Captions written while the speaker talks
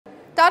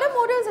Tata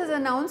Motors has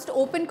announced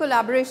Open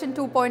Collaboration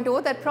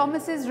 2.0 that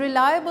promises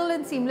reliable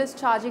and seamless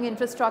charging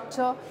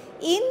infrastructure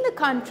in the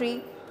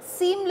country,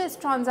 seamless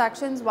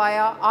transactions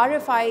via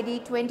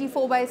RFID,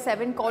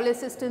 24/7 call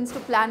assistance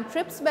to plan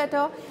trips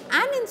better,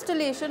 and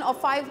installation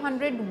of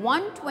 500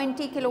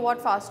 120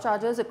 kilowatt fast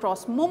chargers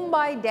across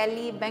Mumbai,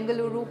 Delhi,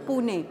 Bengaluru,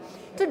 Pune.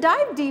 To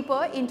dive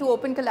deeper into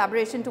Open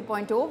Collaboration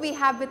 2.0, we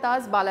have with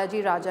us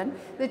Balaje Rajan,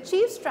 the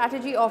Chief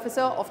Strategy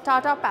Officer of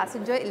Tata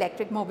Passenger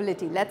Electric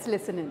Mobility. Let's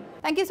listen in.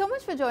 Thank you so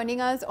much for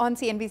joining us on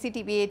CNBC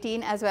TV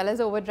 18 as well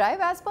as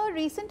Overdrive. As per a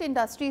recent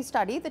industry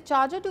study, the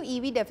charger to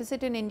EV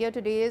deficit in India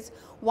today is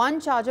one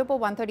charger per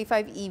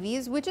 135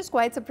 EVs, which is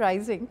quite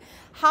surprising.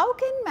 How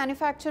can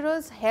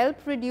manufacturers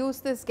help reduce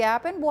this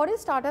gap, and what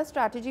is Tata's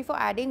strategy for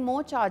adding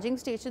more charging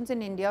stations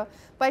in India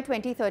by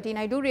 2013?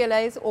 I do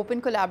realize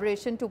Open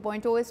Collaboration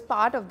 2.0 is part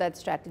of that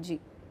strategy.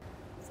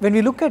 When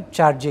we look at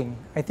charging,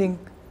 I think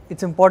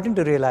it's important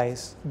to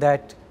realize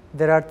that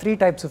there are three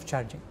types of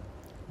charging.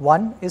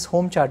 One is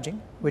home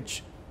charging,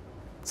 which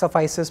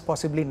suffices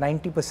possibly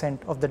 90%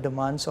 of the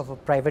demands of a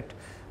private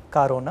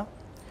car owner.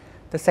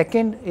 The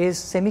second is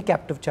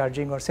semi-captive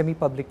charging or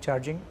semi-public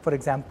charging. For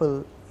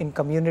example, in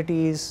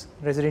communities,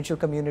 residential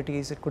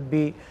communities, it could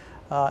be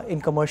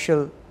in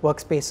commercial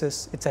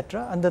workspaces,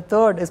 etc. And the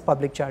third is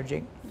public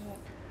charging.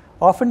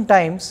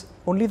 Oftentimes,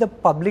 only the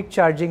public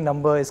charging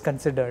number is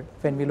considered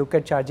when we look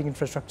at charging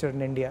infrastructure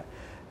in India.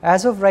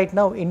 As of right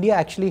now, India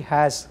actually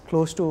has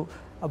close to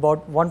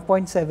about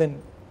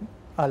 1.7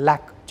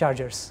 lakh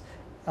chargers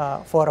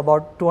for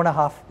about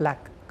 2.5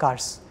 lakh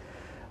cars.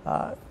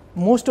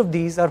 Most of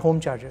these are home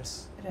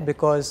chargers, right,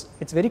 because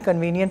it's very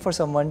convenient for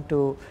someone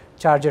to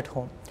charge at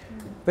home.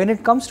 When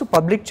it comes to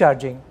public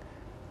charging,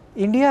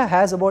 India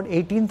has about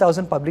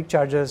 18,000 public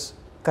chargers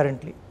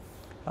currently.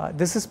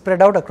 This is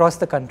spread out across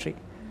the country.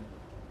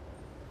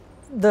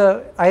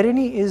 The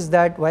irony is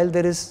that while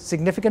there is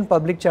significant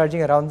public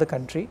charging around the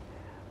country,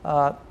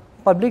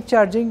 public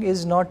charging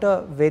is not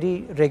a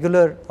very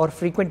regular or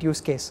frequent use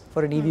case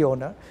for an EV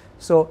owner.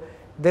 So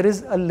there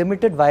is a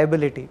limited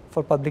viability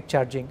for public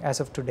charging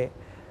as of today.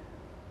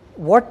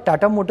 What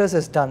Tata Motors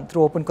has done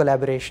through Open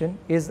Collaboration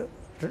is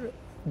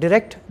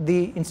direct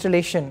the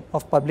installation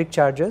of public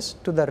chargers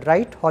to the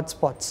right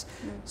hotspots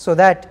so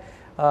that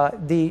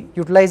the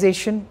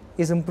utilization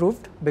is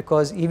improved,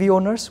 because EV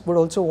owners would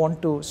also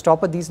want to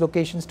stop at these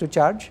locations to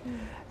charge,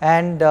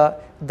 and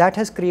that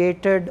has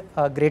created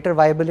greater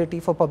viability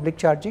for public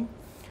charging.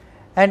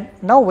 And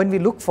now when we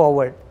look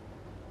forward,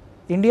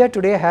 India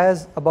today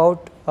has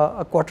about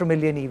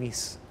 250,000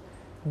 EVs.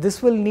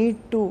 This will need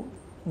to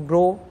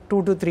grow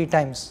 2 to 3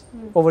 times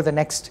over the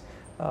next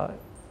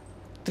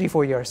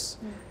 3-4 years.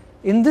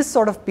 In this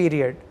sort of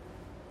period,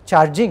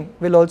 charging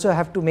will also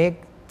have to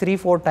make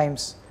 3-4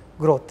 times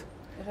growth.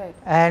 Right.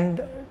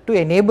 And to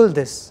enable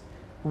this,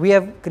 we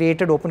have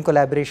created Open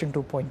Collaboration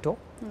 2.0,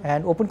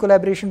 and Open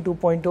Collaboration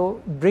 2.0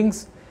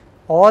 brings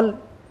all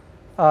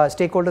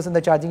stakeholders in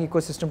the charging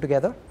ecosystem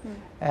together,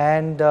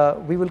 and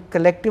we will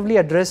collectively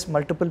address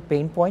multiple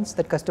pain points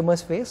that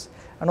customers face,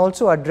 and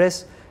also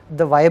address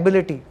the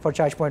viability for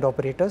charge point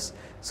operators,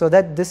 so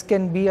that this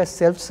can be a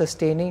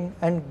self-sustaining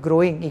and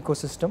growing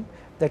ecosystem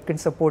that can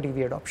support EV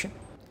adoption.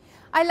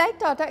 I like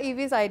Tata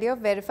EV's idea of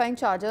verifying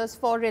chargers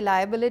for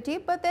reliability,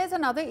 but there's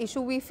another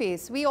issue we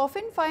face. We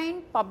often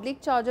find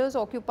public chargers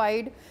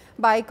occupied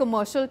by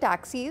commercial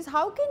taxis.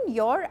 How can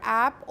your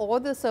app or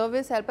the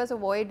service help us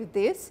avoid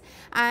this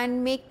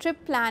and make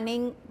trip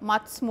planning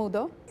much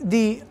smoother?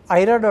 The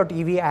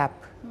xard.ev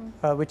app,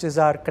 which is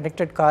our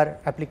connected car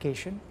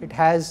application, it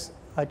has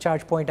a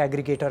charge point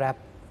aggregator app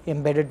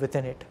embedded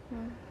within it.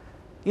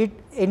 It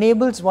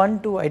enables one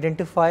to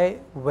identify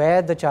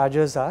where the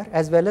chargers are,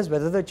 as well as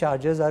whether the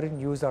chargers are in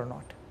use or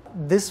not.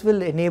 This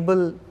will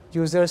enable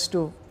users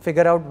to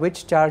figure out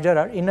which charger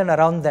are in and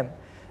around them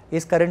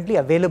is currently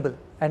available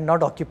and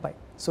not occupied.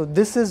 So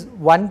this is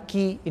one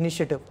key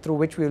initiative through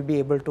which we will be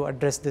able to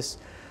address this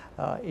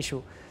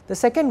issue. The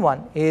second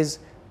one is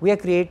we are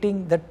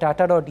creating the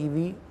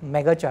Tata.ev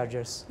mega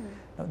chargers.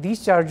 Now,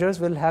 these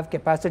chargers will have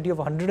capacity of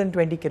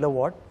 120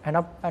 kilowatt and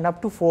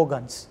up to 4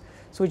 guns.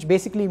 So which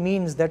basically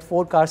means that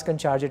 4 cars can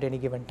charge at any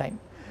given time.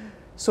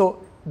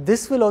 So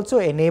this will also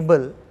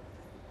enable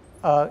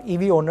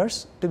EV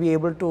owners to be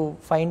able to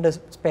find a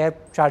spare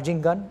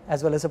charging gun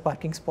as well as a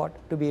parking spot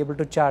to be able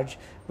to charge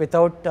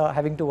without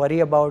having to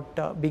worry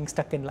about being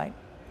stuck in line.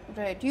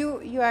 Right.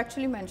 You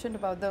actually mentioned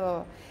about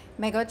the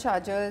mega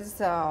chargers.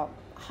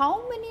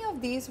 How many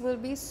of these will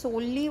be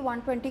solely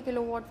 120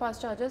 kilowatt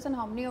fast chargers, and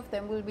how many of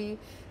them will be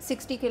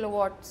 60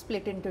 kilowatt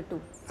split into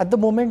 2? At the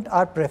moment,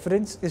 our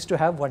preference is to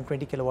have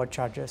 120 kilowatt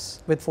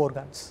chargers with 4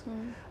 guns.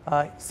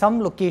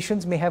 Some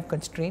locations may have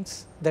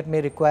constraints that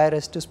may require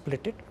us to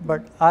split it,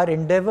 but our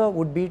endeavor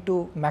would be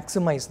to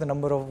maximize the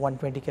number of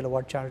 120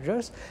 kilowatt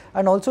chargers,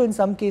 and also in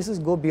some cases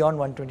go beyond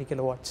 120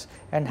 kilowatts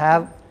and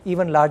have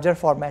even larger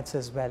formats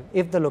as well,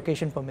 if the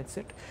location permits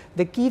it.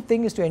 The key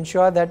thing is to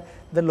ensure that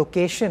the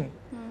location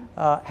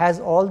has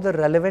all the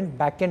relevant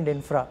back-end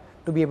infra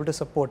to be able to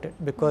support it,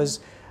 because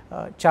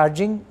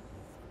charging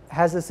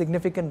has a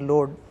significant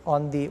load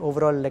on the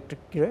overall electric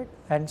grid,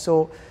 and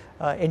so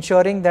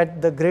ensuring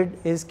that the grid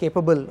is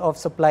capable of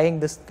supplying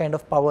this kind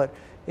of power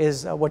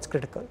is what's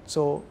critical.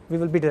 So we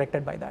will be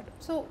directed by that.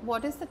 So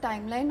what is the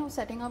timeline of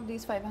setting up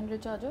these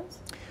 500 chargers?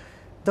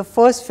 The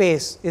first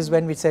phase is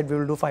when we said we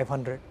will do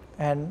 500,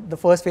 and the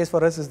first phase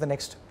for us is the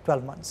next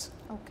 12 months.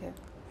 Okay.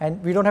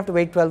 And we don't have to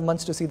wait 12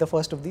 months to see the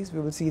first of these.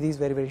 We will see these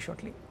very, very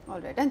shortly. All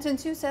right. And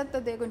since you said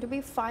that there are going to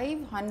be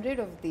 500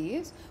 of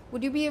these,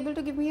 would you be able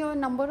to give me a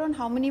number on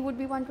how many would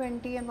be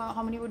 120 and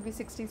how many would be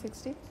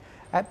 60/60?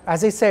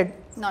 As I said,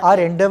 our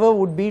endeavor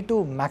would be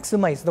to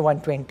maximize the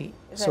 120.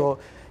 Right. So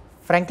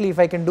frankly, if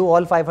I can do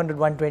all 500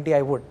 120,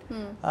 I would.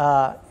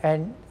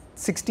 And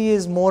 60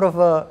 is more of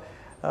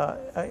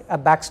a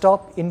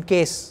backstop in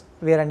case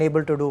we are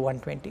unable to do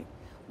 120.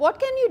 What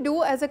can you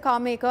do as a car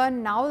maker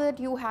now that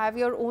you have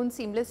your own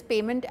seamless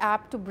payment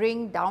app to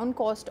bring down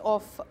cost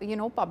of,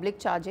 public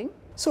charging?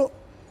 So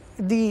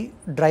the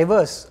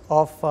drivers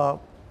of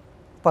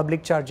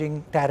public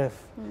charging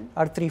tariff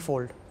are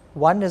threefold.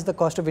 One is the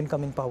cost of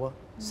incoming power.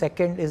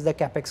 Second is the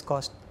capex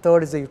cost.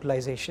 Third is the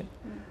utilization.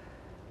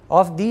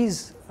 Of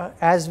these,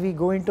 as we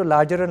go into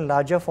larger and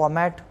larger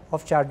format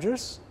of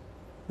chargers,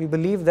 we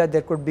believe that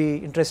there could be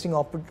interesting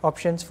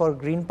options for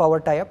green power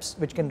tie-ups,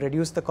 which can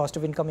reduce the cost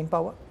of incoming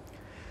power.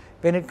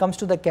 When it comes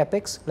to the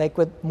capex, like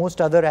with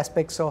most other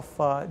aspects of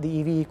the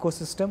EV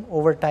ecosystem,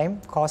 over time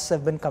costs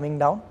have been coming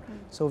down.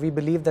 So we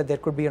believe that there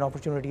could be an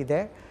opportunity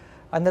there.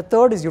 And the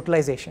third is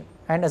utilization.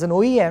 And as an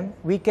OEM,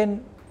 we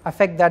can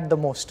affect that the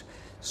most.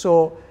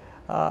 So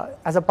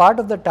as a part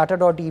of the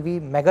Tata.ev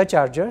mega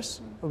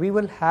chargers, we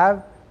will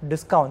have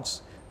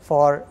discounts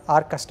for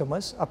our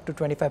customers up to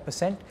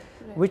 25%,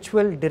 which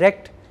will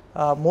direct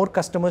more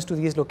customers to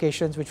these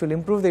locations, which will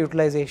improve the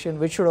utilization,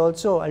 which should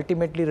also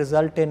ultimately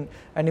result in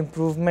an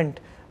improvement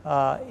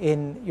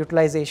in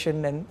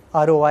utilization and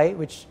ROI,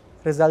 which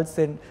results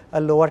in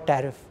a lower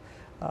tariff.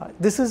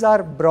 This is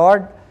our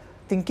broad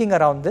thinking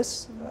around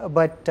this,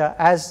 but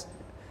as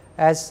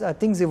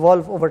things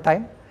evolve over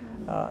time,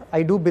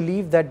 I do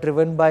believe that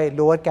driven by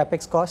lower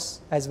capex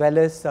costs as well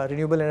as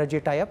renewable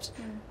energy tie-ups,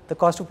 the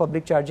cost of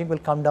public charging will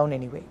come down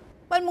anyway.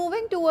 Well,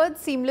 moving towards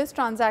seamless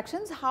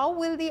transactions, how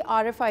will the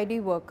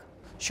RFID work?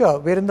 Sure,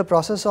 we're in the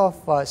process of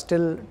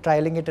still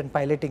trialing it and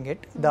piloting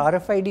it. The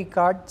RFID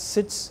card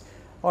sits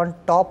on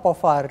top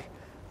of our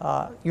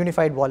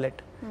unified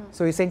wallet.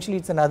 So essentially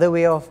it's another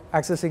way of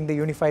accessing the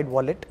unified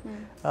wallet.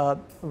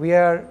 We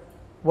are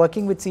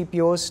working with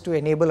CPOs to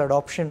enable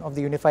adoption of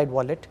the unified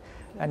wallet.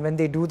 And when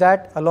they do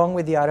that, along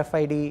with the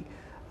RFID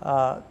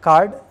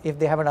card, if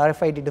they have an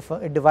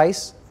RFID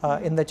device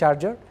in the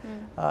charger,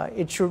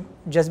 it should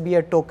just be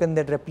a token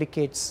that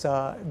replicates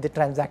the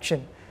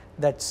transaction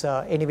that's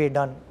anyway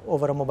done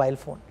over a mobile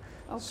phone.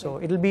 Okay. So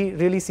it will be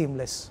really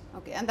seamless.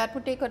 Okay, and that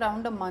would take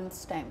around a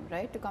month's time,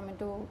 right, to come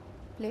into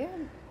play?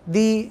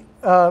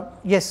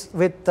 Yes,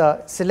 with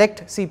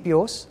select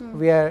CPOs,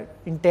 we are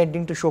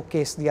intending to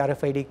showcase the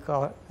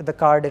RFID the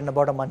card in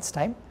about a month's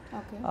time.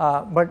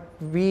 Okay. But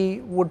we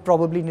would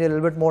probably need a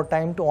little bit more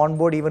time to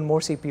onboard even more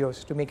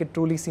CPOs to make it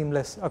truly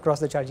seamless across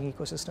the charging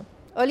ecosystem.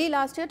 Early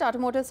last year, Tata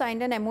Motors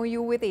signed an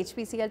MOU with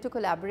HPCL to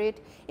collaborate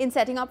in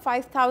setting up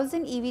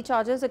 5,000 EV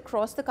chargers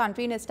across the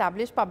country and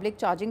establish public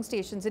charging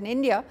stations in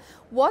India.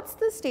 What's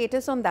the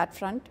status on that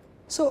front?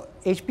 So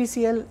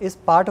HPCL is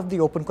part of the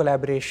open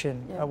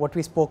collaboration, what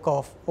we spoke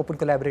of, open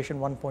collaboration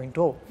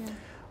 1.0.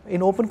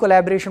 In open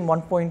collaboration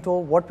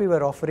 1.0, what we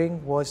were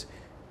offering was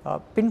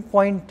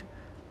pinpoint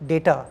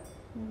data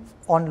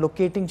on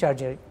locating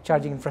charging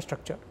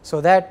infrastructure,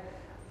 so that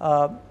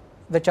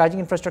the charging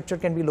infrastructure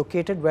can be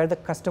located where the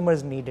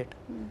customers need it.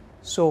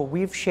 So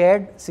we've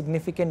shared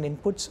significant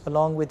inputs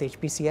along with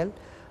HPCL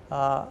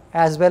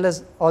as well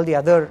as all the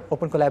other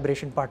open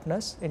collaboration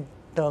partners in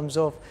terms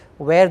of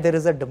where there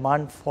is a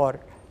demand for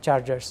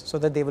chargers, so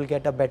that they will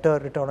get a better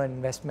return on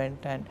investment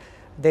and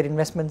their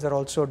investments are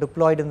also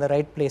deployed in the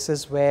right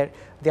places where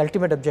the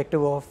ultimate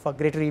objective of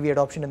greater EV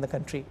adoption in the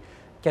country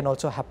can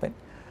also happen.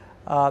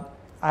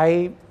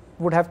 I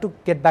would have to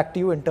get back to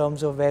you in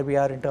terms of where we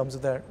are in terms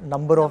of the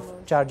number of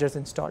chargers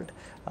installed.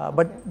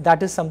 But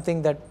that is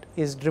something that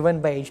is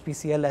driven by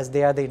HPCL as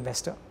they are the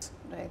investor.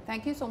 Right.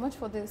 Thank you so much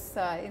for this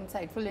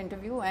insightful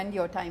interview and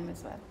your time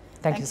as well.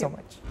 Thank you so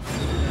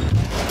much.